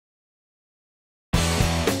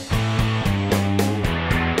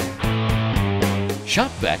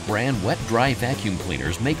Shop-Vac brand wet-dry vacuum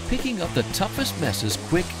cleaners make picking up the toughest messes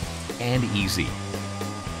quick and easy.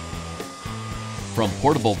 From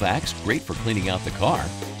portable vacs, great for cleaning out the car,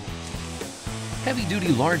 heavy-duty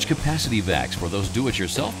large capacity vacs for those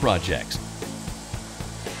do-it-yourself projects,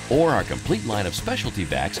 or our complete line of specialty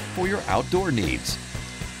vacs for your outdoor needs.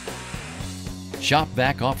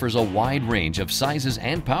 Shop-Vac offers a wide range of sizes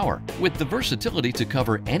and power with the versatility to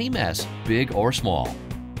cover any mess, big or small.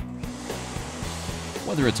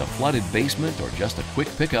 Whether it's a flooded basement or just a quick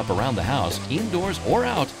pickup around the house, indoors or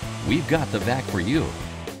out, we've got the vac for you.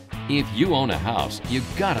 If you own a house,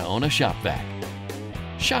 you've got to own a Shop-Vac.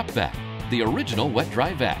 Shop-Vac, the original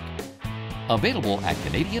wet-dry vac. Available at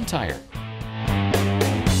Canadian Tire.